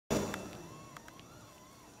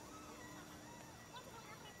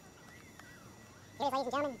Here it is, ladies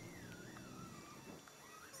and gentlemen.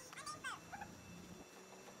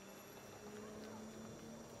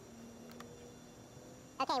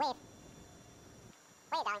 Okay, wave.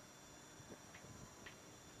 Wave, darling.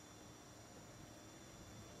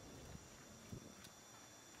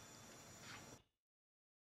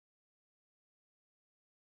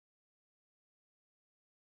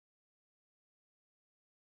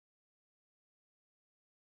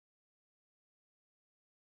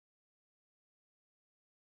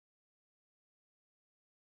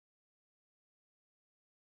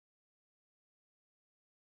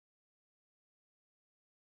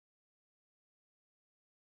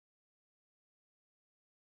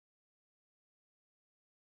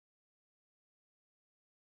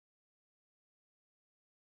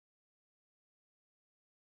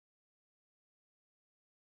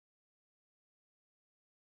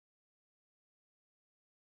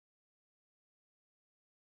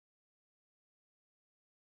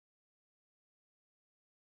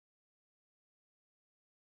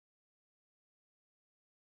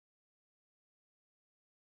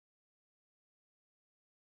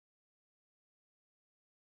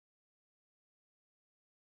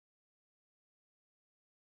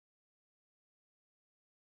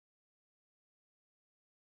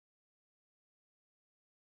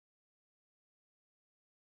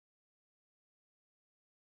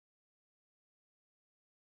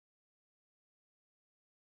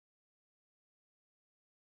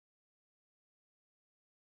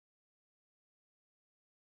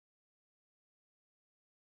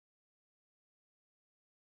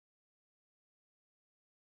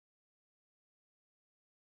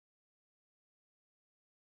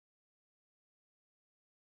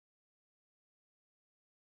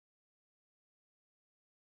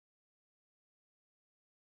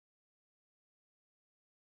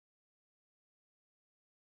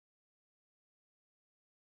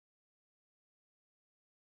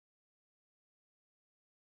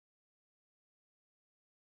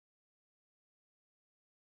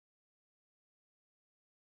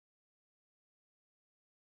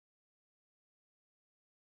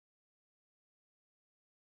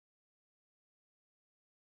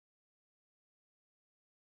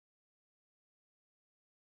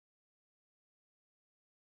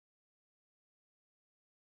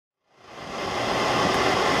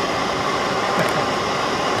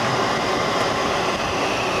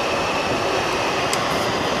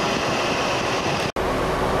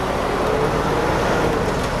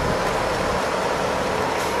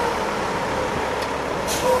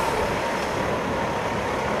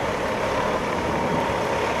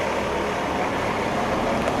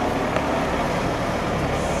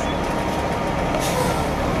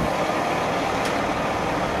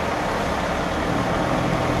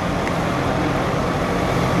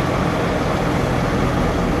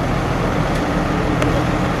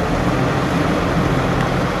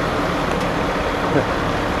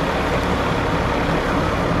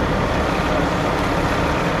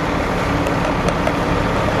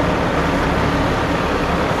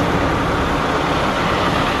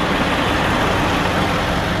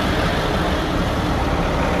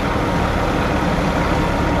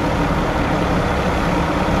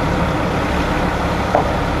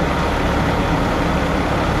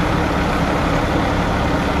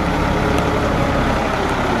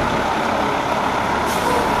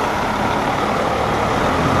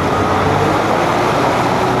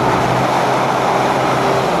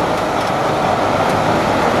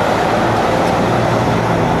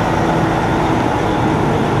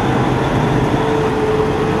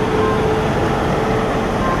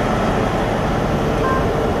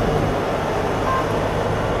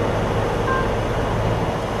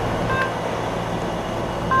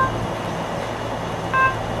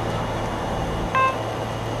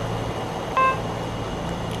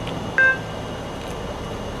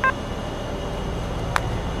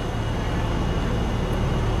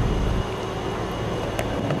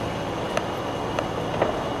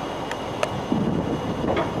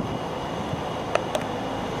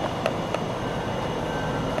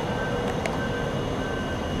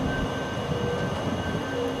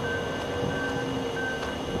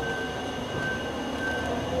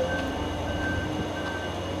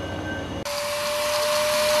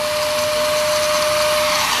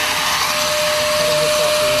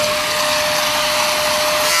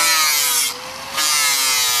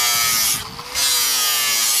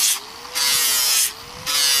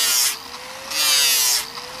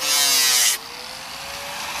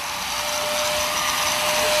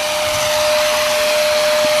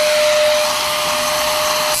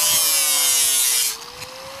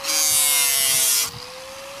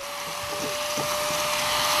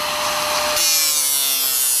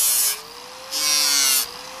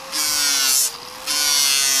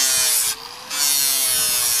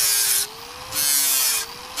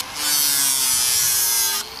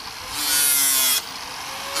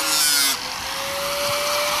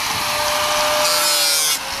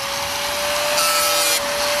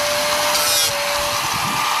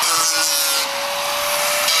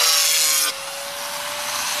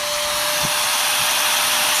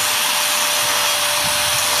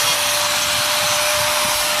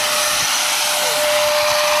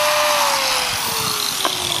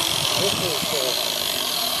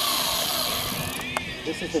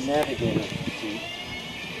 This is the navigator seat.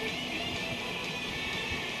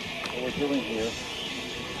 What we're doing here,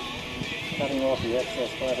 cutting off the excess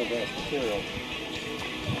fiberglass material.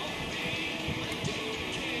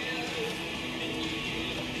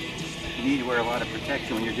 You need to wear a lot of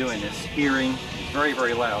protection when you're doing this. Hearing is very,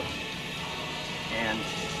 very loud. And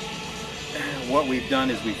what we've done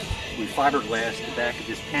is we've fiberglassed the back of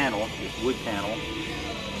this panel, this wood panel,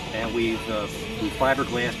 and we've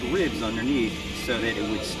fiberglassed ribs underneath so that it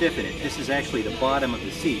would stiffen it. This is actually the bottom of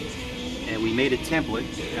the seat, and we made a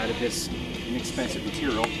template out of this inexpensive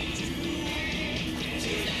material.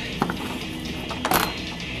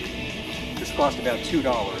 This cost about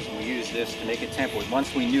 $2, and we used this to make a template.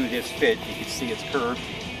 Once we knew this fit, you can see it's curved.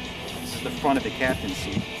 This is the front of the captain's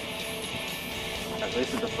seat.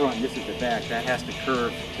 This is the front, and this is the back. That has to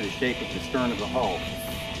curve to the shape of the stern of the hull.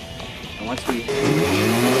 And once we...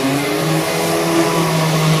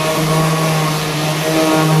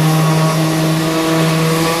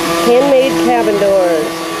 Handmade cabin doors.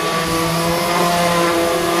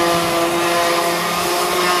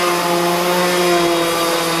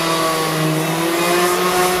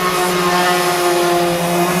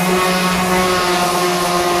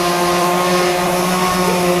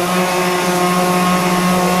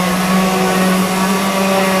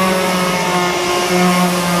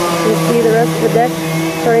 The deck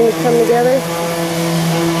starting to come together.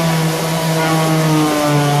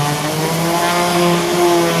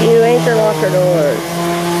 New anchor locker doors.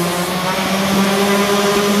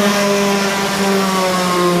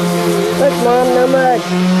 Look, Mom, no mud.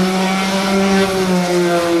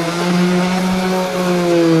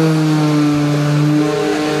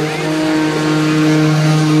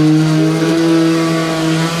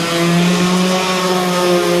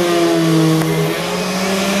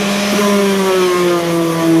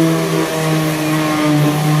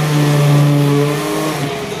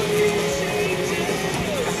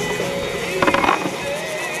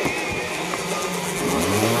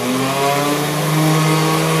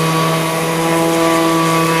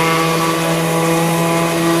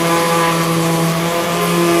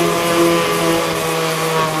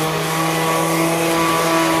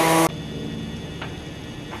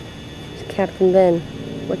 Captain Ben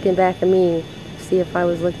looking back at me, see if I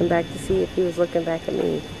was looking back to see if he was looking back at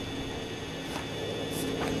me.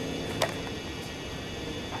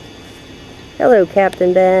 Hello,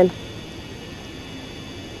 Captain Ben.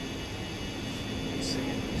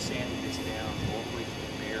 Sanding this down all the way to the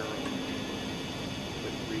bare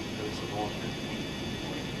with 3 coats of alternate paint.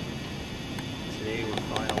 Today we're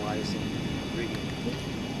finalizing rigging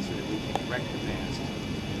so that we can erect the mast in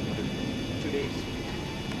another 2 days.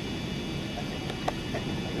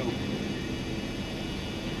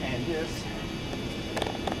 And this,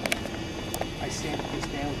 I sanded this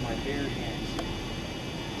down with my bare hands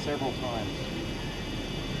several times.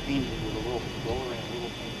 Painted it with a little roller and a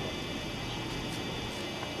little paintbrush.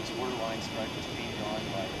 This waterline stripe was painted on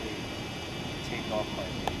by a taped off by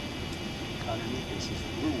me. Underneath this is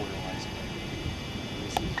the blue waterline stripe.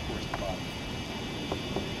 This is, of course, the bottom.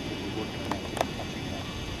 We were working on that to Katrina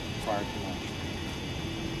prior to launch.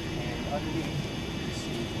 And underneath, you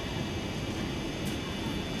see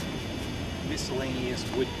miscellaneous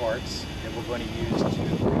wood parts that we're going to use to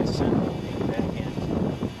assemble the back end,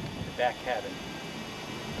 the back cabin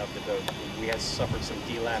of the boat. We had suffered some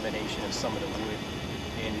delamination of some of the wood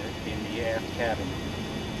in the aft cabin,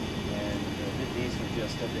 and these are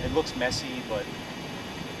just, it looks messy, but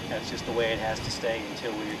that's just the way it has to stay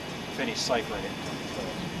until we finish ciphering it. So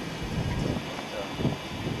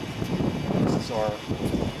this is our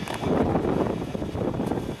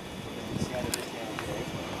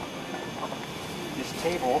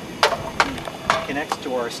table connects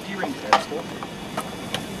to our steering pedestal,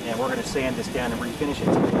 and we're going to sand this down and refinish it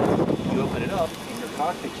today. You open it up, in your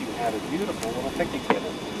cockpit you have a beautiful little picnic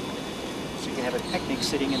table. So you can have a picnic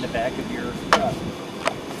sitting in the back of your cockpit.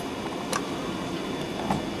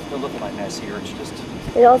 Don't look at my mess here, it's just,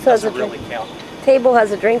 it also has a really count. Table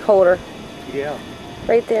has a drink holder. Yeah.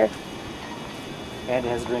 Right there. And it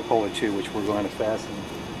has a drink holder too, which we're going to fasten.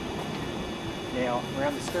 Now,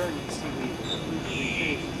 around the stern, you can see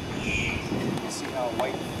you can see how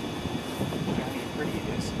white, shiny, and pretty it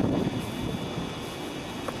is.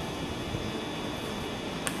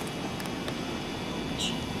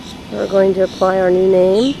 We're going to apply our new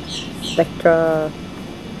name, Spectra.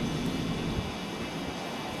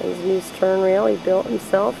 His new stern rail he built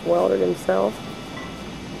himself, welded himself.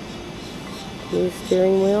 New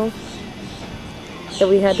steering wheel that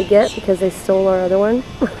we had to get because they stole our other one.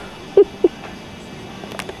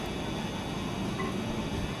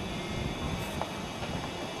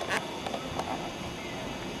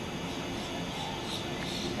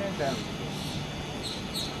 better.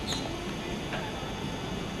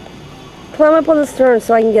 Climb up on the stern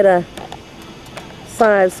so I can get a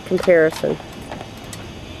size comparison.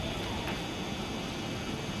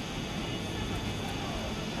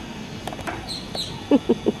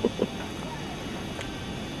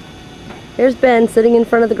 Here's Ben sitting in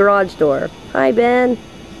front of the garage door. Hi, Ben.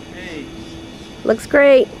 Hey. Looks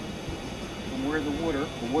great. From where the water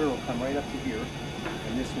will come right up to here,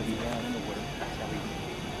 and this will be down in the water. That's how we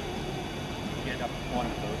get up on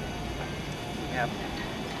the boat. We have,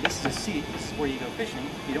 this is a seat. This is where you go fishing.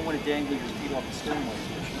 You don't want to dangle your feet off the stern while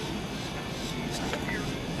you're fishing. So you sit here,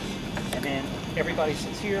 and then everybody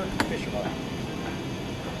sits here, fish them up.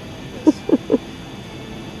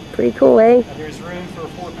 Pretty cool, eh? And there's room for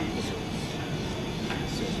 4 people here.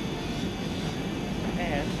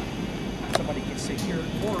 And somebody can sit here,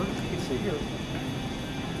 or you can sit here.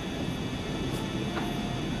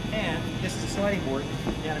 And this is a sliding board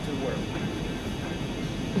down into the water.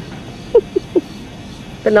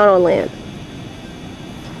 But not on land.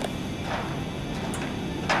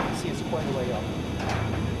 See, it's quite a way up.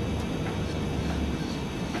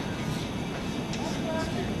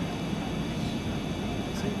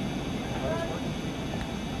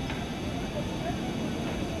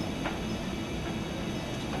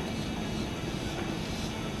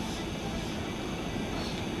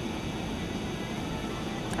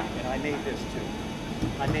 And I made this too.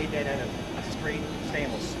 I made that out of straight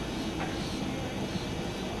stainless.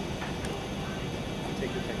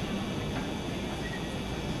 Take your picture.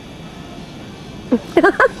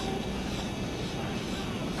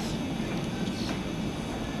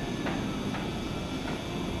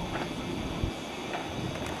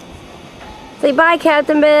 Say bye,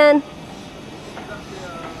 Captain Ben.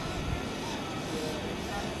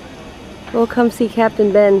 We'll come see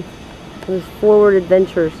Captain Ben and his forward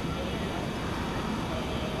adventures.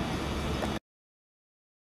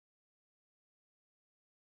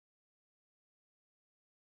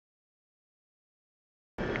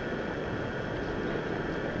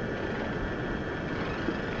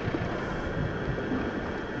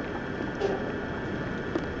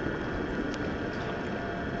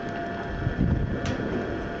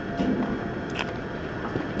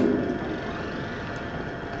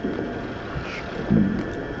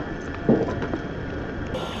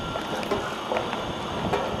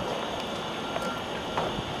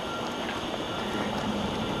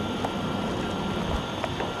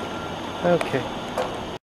 Okay.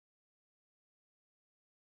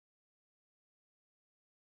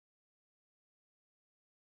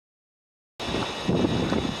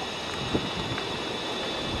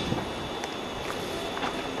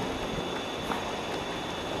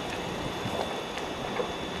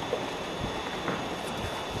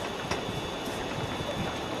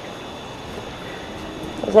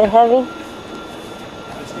 Is that heavy?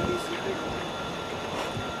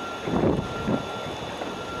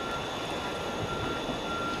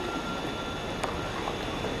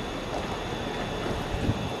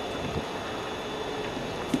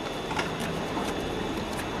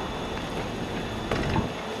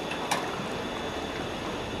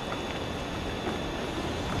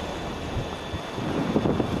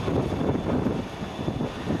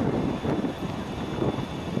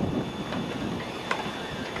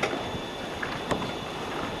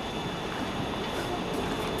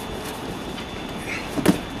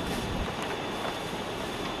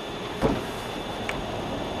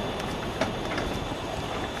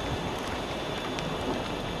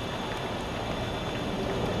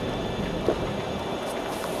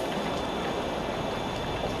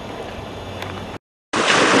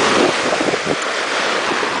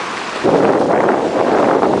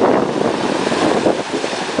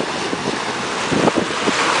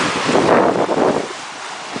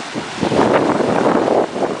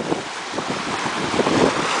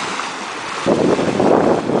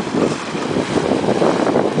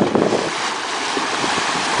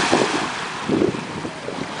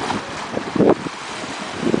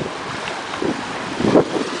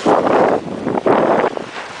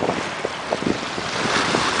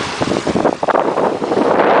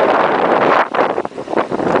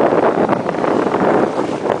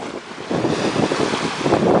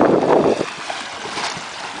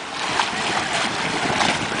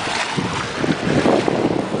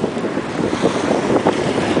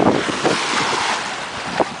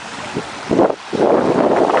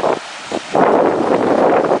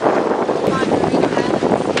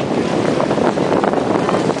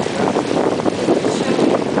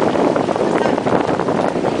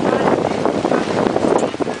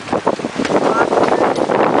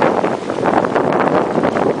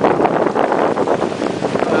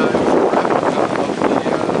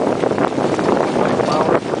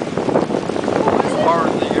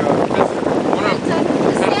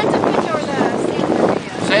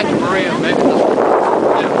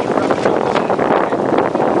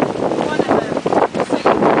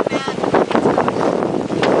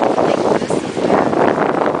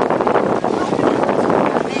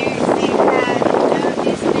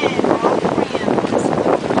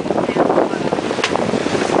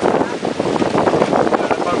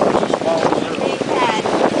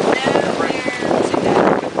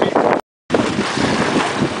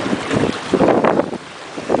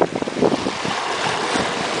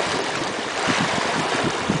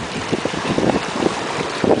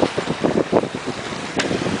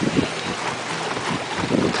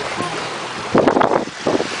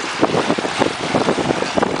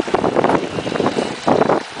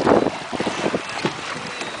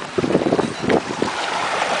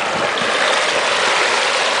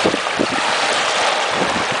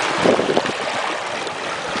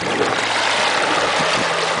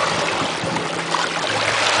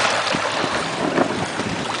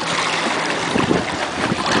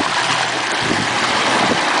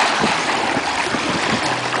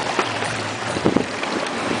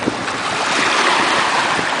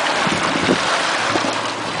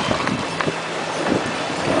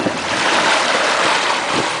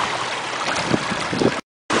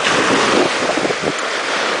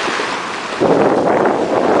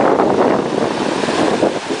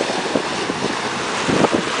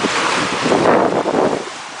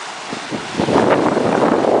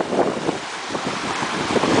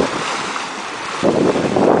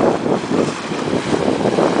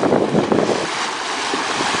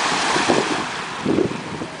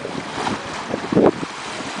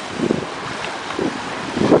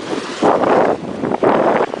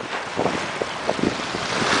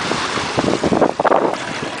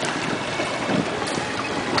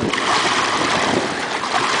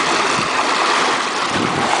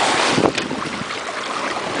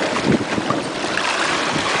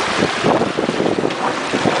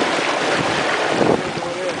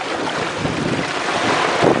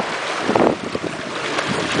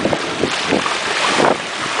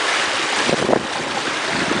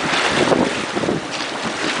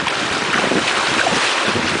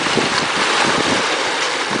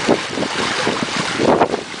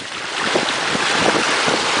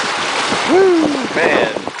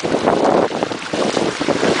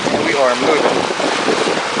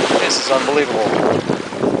 is unbelievable.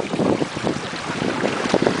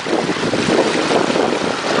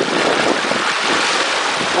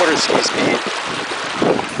 Quarter ski speed.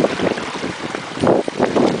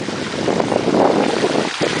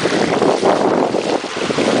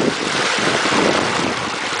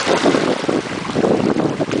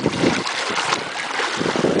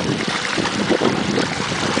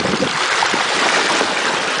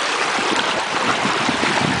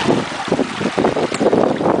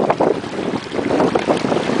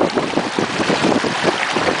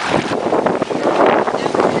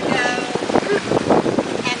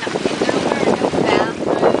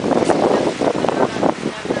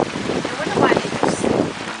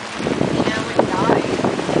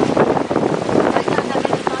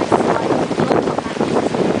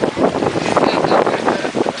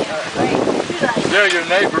 They're your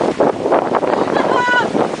neighbor.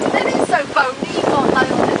 That is so phony. You can't lay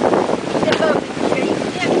on it. They're both cheap.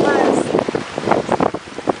 It was.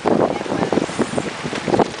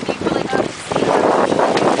 Equally nice to see how much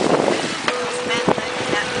it's meant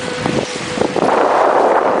that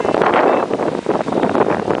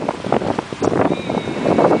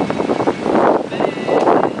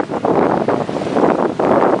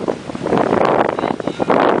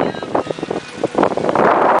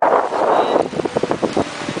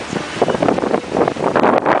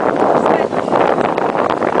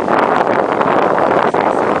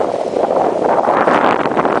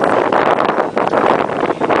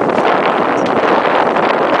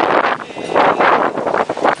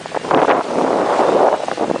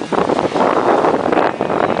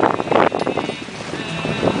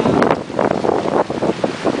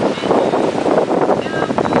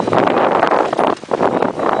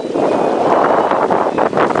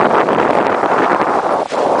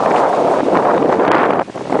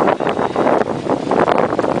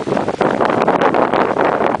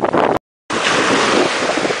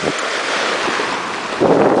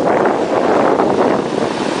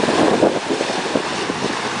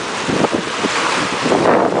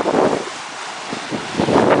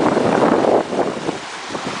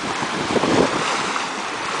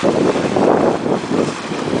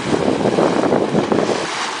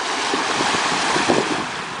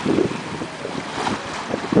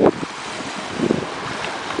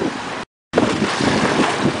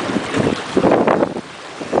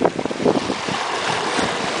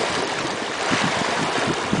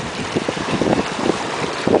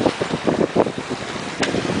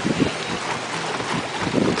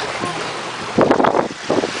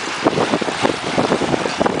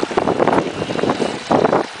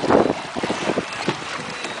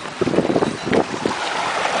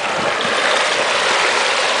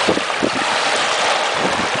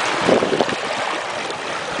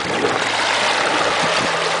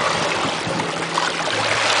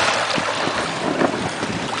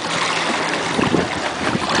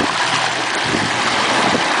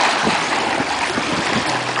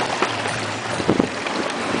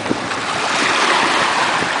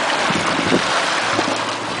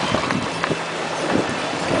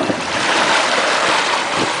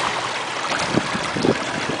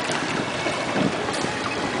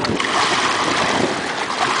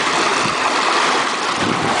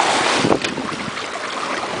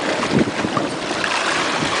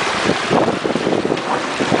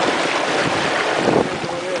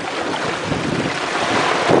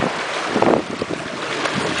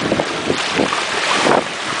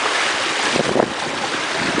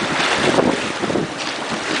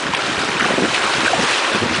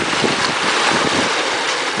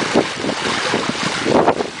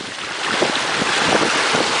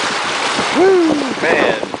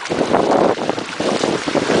Man,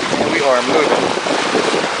 and we are moving.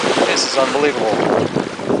 This is unbelievable.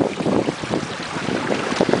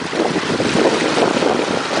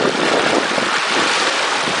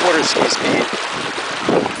 Quarter ski speed.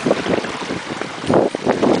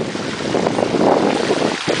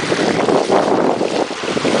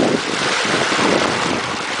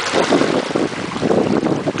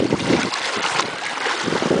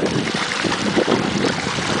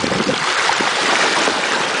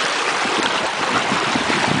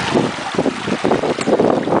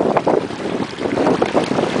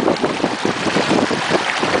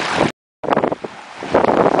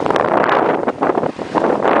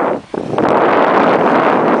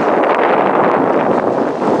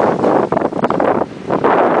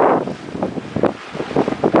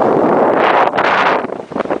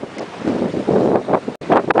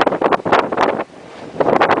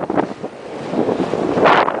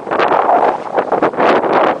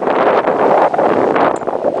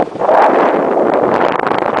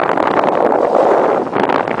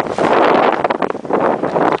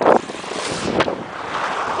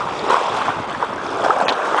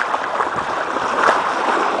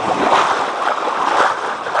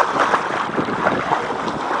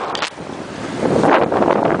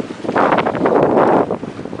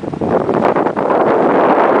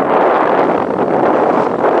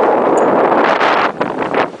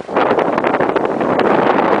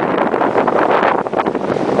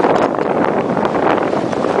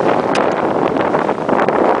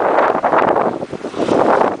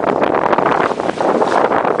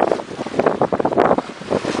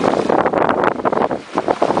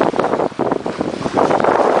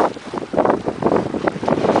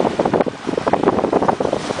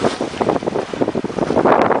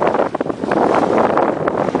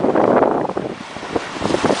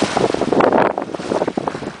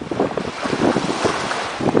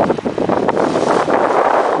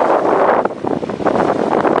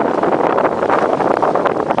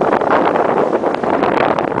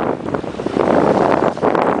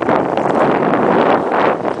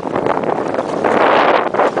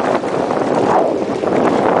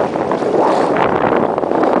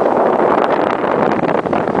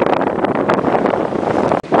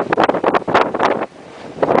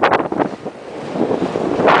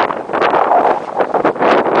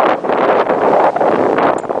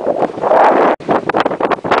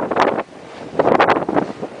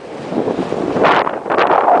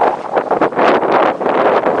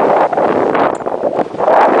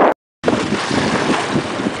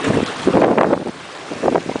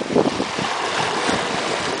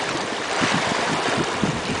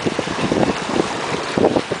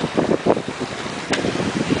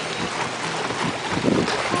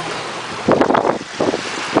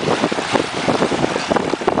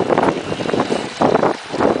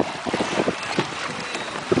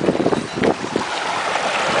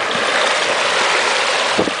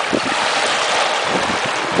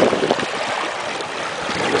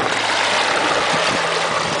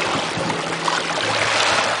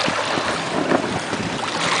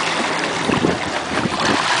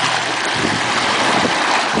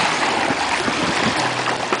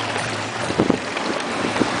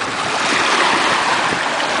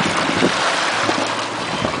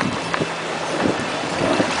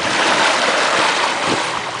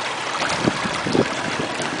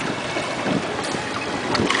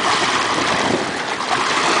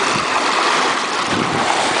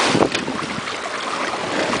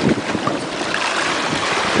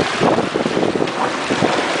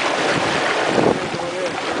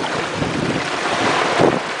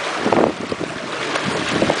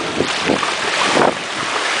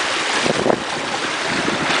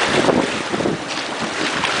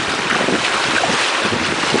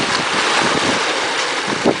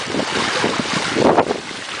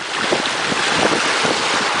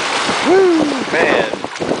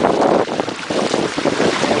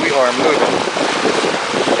 are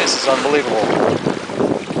moving. This is unbelievable.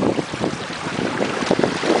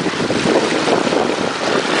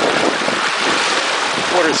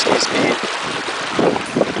 Water ski speed.